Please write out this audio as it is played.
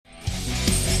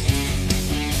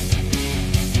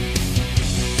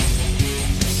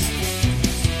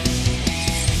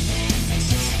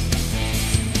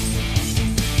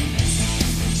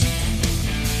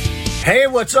Hey,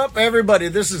 what's up, everybody?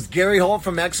 This is Gary Holt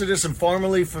from Exodus and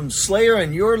formerly from Slayer,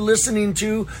 and you're listening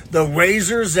to The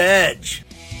Razor's Edge.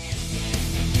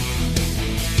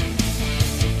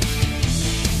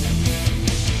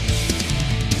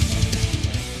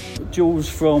 Jules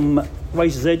from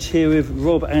Razor's Edge here with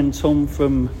Rob and Tom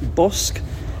from Bossk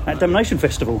at Damnation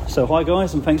Festival. So hi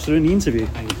guys, and thanks for doing the interview.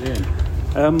 How you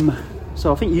doing?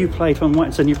 So I think you played, if I'm right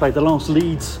in saying, you played the last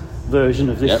Leeds version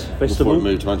of this festival. Before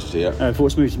it moved to Manchester, Before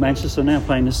it's moved to Manchester, so now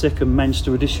playing the second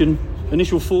Manchester edition.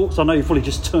 Initial thoughts? I know you've probably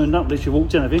just turned up, literally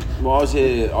walked in, have you? Well, I was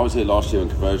here last year when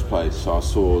Converge played, so I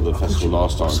saw the festival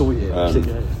last time. I saw you,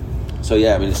 So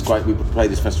yeah, I mean, it's great. We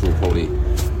played this festival probably,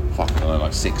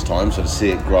 like 6 times, so to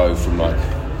see it grow from like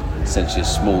essentially a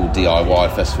small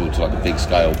DIY festival to like a big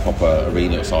scale proper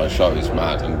arena size show is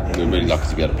mad, and we're really lucky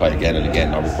to be able to play again and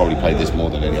again. I would probably play this more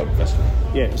than any other festival.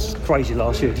 Yeah, it was crazy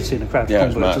last year to see the crowd. Yeah, it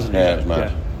was mad. Yeah, it was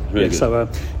mad. Really good. So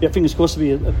fingers crossed to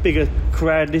be a bigger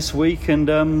crowd this week, and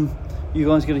you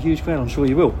guys get a huge crowd. I'm sure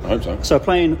you will. I hope so. So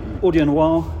playing Audio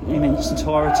Noir in its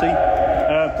entirety.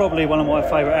 Probably one of my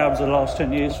favourite albums of the last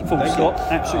 10 years. Full stop.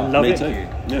 Absolutely love it. Me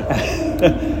too.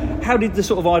 Yeah. How did the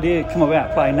sort of idea come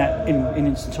about playing that in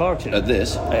its entirety? At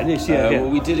this? At this, yeah. Well,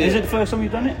 we did it. Is it the first time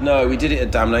you've done it? No, we did it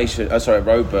at Damnation. At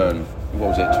Roadburn.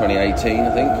 What was it? 2018,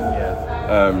 I think.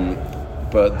 Yeah.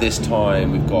 But this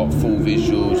time we've got full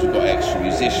visuals, we've got extra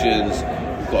musicians,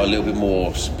 we've got a little bit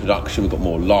more production, we've got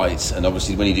more lights, and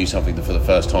obviously when you do something for the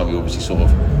first time, you obviously sort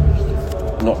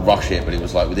of not rush it, but it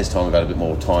was like with this time we've had a bit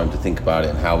more time to think about it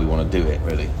and how we want to do it,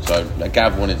 really. So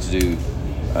Gav wanted to do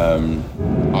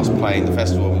us playing the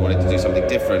festival, we wanted to do something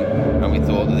different, and we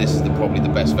thought that this is probably the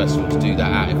best festival to do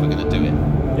that at if we're going to do it.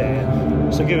 Yeah.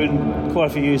 So given quite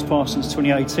a few years passed since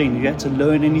 2018, have you had to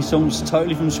learn any songs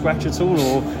totally from scratch at all,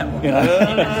 or you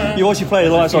know, you obviously play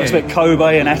the likes like expect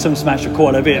Kobe and Atom Smasher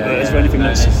quite a bit, but is there anything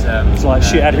that's it's like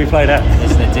shit? How do we play that?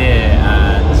 It's the Deer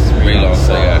and Relance,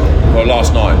 well,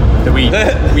 last night. We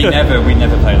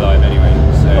never play live anyway.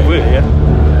 So, oh really? Yeah.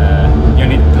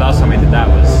 The last time we did that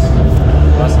was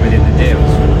the Deer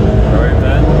was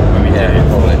Roadburn when we did it.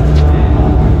 Probably.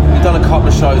 We've done a couple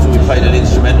of shows where we played an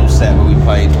instrumental set where we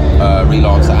played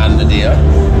Relancer and Nadir,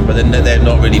 but then they've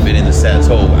not really been in the set at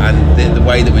all, and the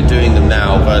way that we're doing them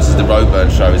now versus the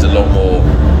Roadburn show is a lot more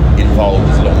involved,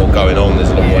 there's a lot more going on, there's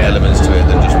a lot more elements to it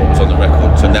than just what was on the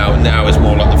record, so now it's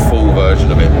more like the full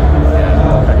version of it.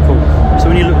 Okay, cool. So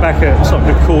when you look back at sort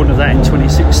of recording of that in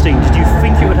 2016, did you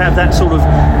think it would have that sort of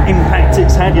impact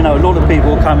it's had? You know, a lot of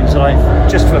people coming to like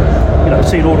just for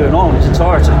seeing Audio Noir in its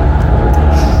entirety.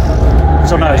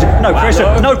 So no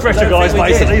pressure, guys.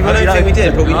 Basically, I don't think we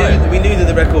did, but we knew that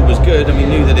the record was good, and we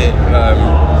knew that it.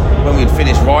 When we'd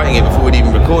finished writing it, before we'd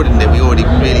even recorded it, we already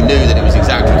really knew that it was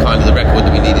exactly kind of the record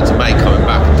that we needed to make, coming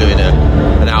back and doing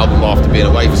an album after being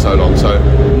away for so long. So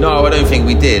no, I don't think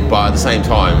we did, but at the same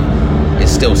time, it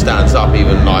still stands up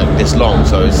even like this long.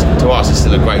 So to us, it's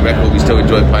still a great record. We still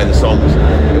enjoy playing the songs.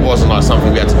 It wasn't like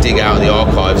something we had to dig out of the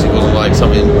archives. It wasn't like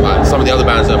something like some of the other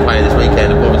bands that are playing this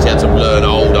weekend have obviously had to learn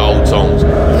old songs.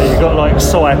 You've got like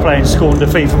Sire playing Scorn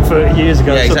Defeat from 30 years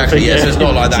ago. Yeah, exactly. Yes, so it's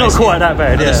not like that. It's not quite that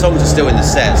bad. And the songs are still in the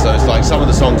set, so it's like some of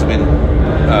the songs have been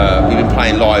we've been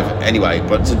playing live anyway,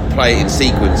 but to play it in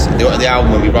sequence, the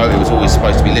album when we wrote it was always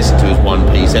supposed to be listened to as one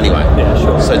piece anyway. Yeah,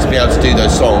 sure. So to be able to do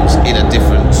those songs in a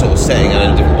different sort of setting and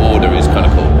in a different order is kind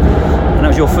of cool. And that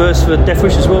was your first for Death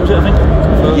Wish as well, was it, I think?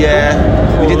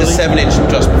 We did the 7-inch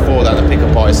just before that. The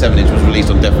Pickup Party 7-inch was released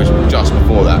on Death Wish just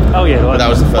before that. Oh yeah, but that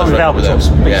was the first record with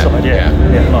them. Big side, yeah,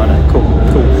 like that.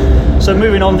 Cool. So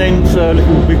moving on then,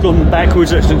 we've gone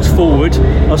backwards, let's look forward.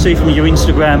 I see from your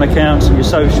Instagram accounts and your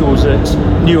socials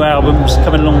that new albums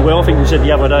coming along well. I think you said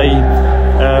the other day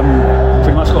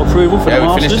pretty much got approval for the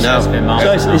masters. Finished it now.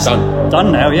 So it's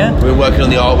done now, yeah? We're working on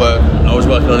the artwork. I was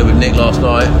working on it with Nick last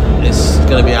night. It's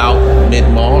going to be out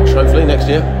mid-March, hopefully, next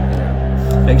year.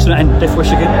 Excellent. And Death Wish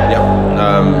again?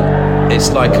 Yep. It's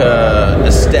like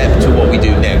a step to what we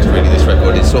do next, really, this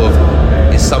record.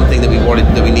 It's something that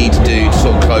we need to do to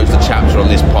sort of close the chapter on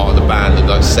this part of the band and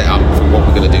like set up for what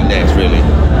we're going to do next, really.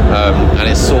 And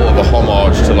it's sort of a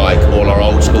homage to like all our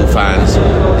old school fans,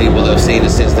 people that have seen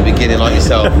us since the beginning, like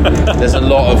yourself. There's a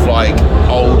lot of like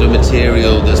older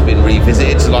material that's been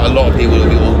revisited. So like a lot of people will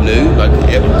be all new. Like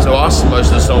to us, most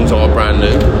of the songs are brand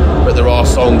new, but there are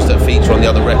songs that feature on the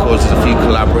other records. There's a few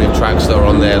collaborative tracks that are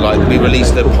on there. Like we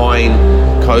released the Pine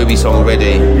Kobe song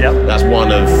already. Yep. That's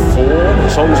one of 4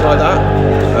 songs like that.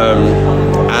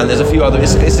 And there's a few other.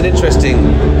 It's an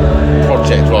interesting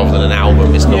project rather than an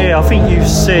album. It's not. Yeah, I think you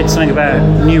said something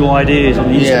about new ideas on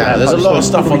the Instagram. Yeah, there's a lot of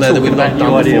stuff on there that we've not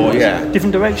done before. Yeah,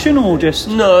 different direction or just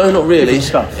no, not really. Different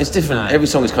stuff. It's different. Every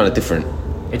song is kind of different.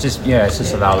 it just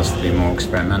allowed us to be more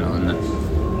experimental and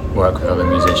work with other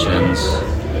musicians.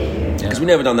 Because we've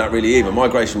never done that really either.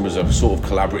 Migration was a sort of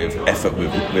collaborative effort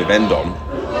with Endon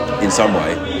in some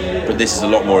way, but this is a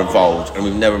lot more involved, and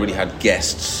we've never really had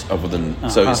guests other than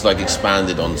so it's like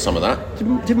expanded on some of that.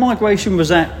 Did Migration, was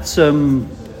that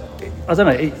I don't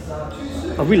know,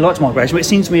 I really liked Migration, but it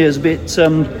seems to me as a bit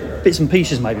bits and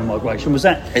pieces maybe. Migration, was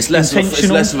that it's less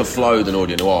of a flow than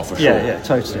Audio Noir for sure. Yeah,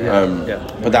 totally.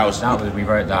 But that was we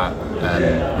wrote that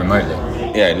remotely.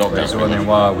 Yeah, lockdown. So Audio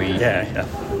Noir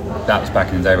that was back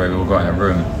in the day where we all got in a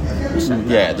room.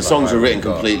 Yeah, the songs are written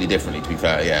completely differently, to be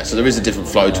fair. Yeah, so there is a different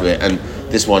flow to it, and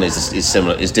this one is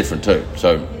similar, is different too.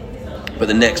 So, but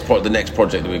the next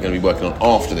project that we're going to be working on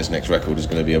after this next record is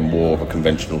going to be more of a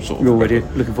conventional sort of. You're already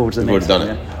looking forward to the next. We've already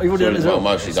done it. Oh, you've already done it as well.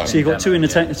 Mostly done. So you've got two in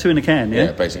the can, yeah?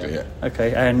 Yeah, basically, yeah.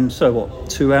 Okay, and so what?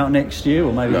 2 out next year,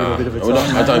 or maybe a bit of a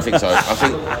time? I don't think so. I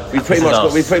think we've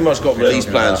pretty much got release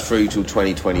plans through till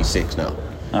 2026 now.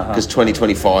 Because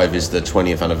 2025 is the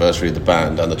 20th anniversary of the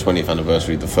band and the 20th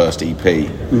anniversary of the first EP.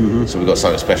 Mm-hmm. So we've got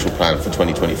something special planned for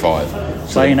 2025.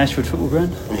 Playing Ashford Football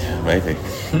Ground? Yeah, maybe.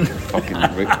 Fucking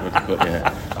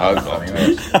yeah. I hope not.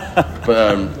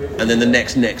 But and then the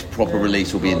next proper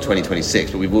release will be in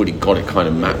 2026. But we've already got it kind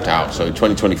of mapped out. So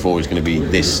 2024 is going to be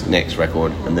this next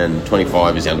record, and then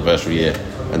 25 is the anniversary year.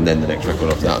 And then the next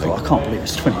record after that. I can't believe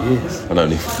it's 20 years. I know,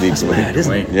 needs to be. Mad,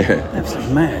 isn't it? Yeah.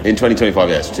 Absolutely mad. In 2025,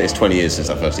 it's 20 years since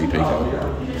that first EP came out.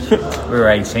 We were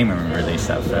 18 when we released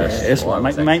that first.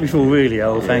 Make me feel really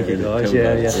old, thank you guys.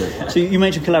 Yeah. So you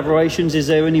mentioned collaborations. Is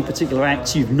there any particular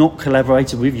acts you've not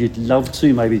collaborated with you'd love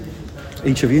to? Maybe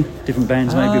each of you? Different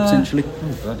bands maybe potentially?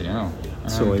 Oh, bloody hell.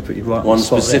 Sorry, put you right one on the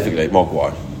spot specifically,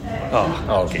 Mogwai.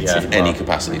 Oh, yeah. Any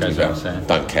capacity, to be fair.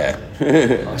 Don't care.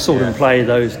 I saw them play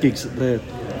those gigs at the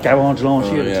Garage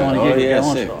last year, the tiny gig at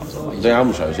Garage. The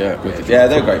album shows, yeah. Yeah,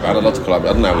 they're a great band. I'd love to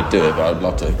collaborate. I don't know how we'd do it, but I'd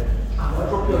love to.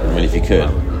 I mean, if you could.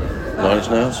 9 Inch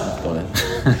Nails? Go on in.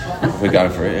 We're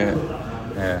going for it,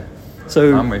 yeah.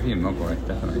 So, I'm with you, Mogwai,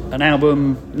 definitely. An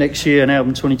album next year, an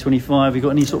album 2025. You got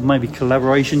any sort of maybe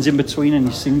collaborations in between,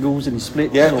 any singles, any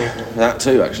splits? Yeah, that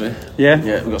too, actually. Yeah?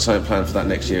 Yeah, we've got something planned for that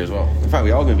next year as well. In fact, we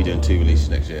are going to be doing 2 releases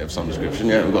next year of some description.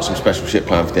 Yeah, we've got some special shit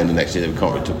planned for the end of next year that we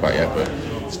can't really talk about yet, but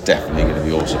it's definitely going to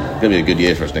be awesome. It's going to be a good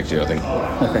year for us next year, I think.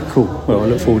 Okay, cool. Well, I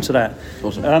look forward to that.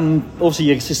 Awesome. Obviously,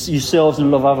 yourselves and a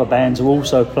lot of other bands are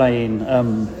also playing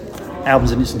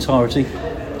albums in its entirety.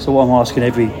 So what I'm asking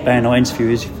every band I interview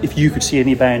is if you could see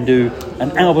any band do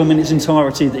an album in its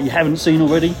entirety that you haven't seen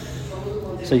already.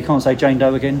 So you can't say Jane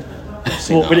Doe again.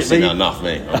 What would it be? I've seen that enough,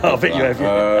 mate. I bet you have.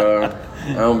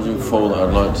 Albums in full that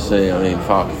I'd like to see. I mean,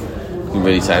 fuck. You can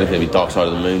really say anything. It'd be Dark Side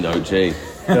of the Moon, OG.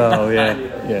 Oh, yeah.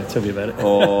 Yeah, tell me about it.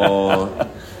 Or...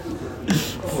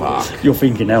 fuck. You're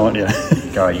thinking now, aren't you?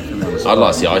 I'd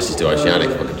like to see ISIS do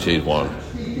Oceanic if I could choose one.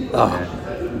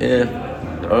 Yeah.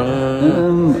 I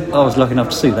was lucky enough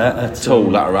to see that at Tool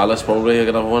Lateralis, probably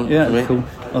another one. Yeah, for me. Cool.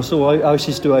 I saw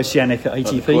Oasis do Oceanic at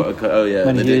ATP.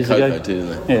 Many years Coco ago. too,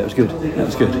 didn't they? Yeah, it was good. That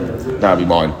was good. That'd be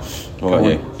mine. What about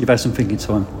you? You've had some thinking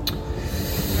time.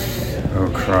 Oh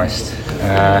Christ.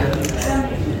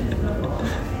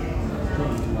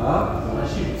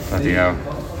 Bloody hell.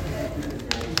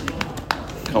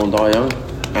 Come and Die Young.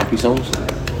 Happy songs.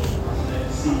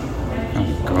 Oh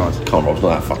God. Can't rock's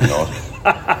not that fucking hard.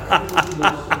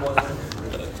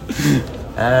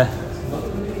 Wet.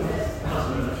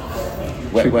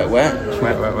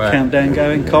 Countdown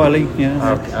going. Kylie, yeah.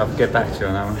 I'll get back to you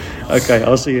on that one. Okay,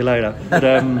 I'll see you later. But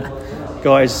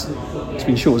guys, it's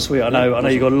been short and sweet. I know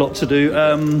you've got a lot to do.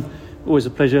 Always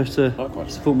a pleasure to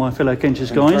support my fellow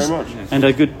Kentish guys. Thank you very much. And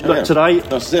good luck today.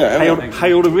 That's it.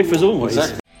 Hail the riff as always.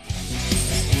 Exactly.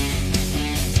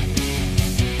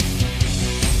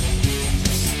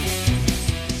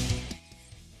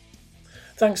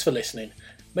 Thanks for listening.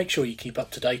 Make sure you keep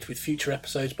up to date with future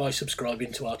episodes by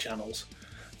subscribing to our channels.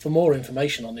 For more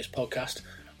information on this podcast,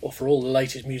 or for all the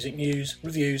latest music news,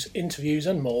 reviews, interviews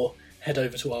and more, head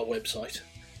over to our website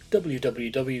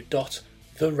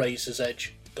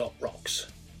www.therazorsedge.rocks.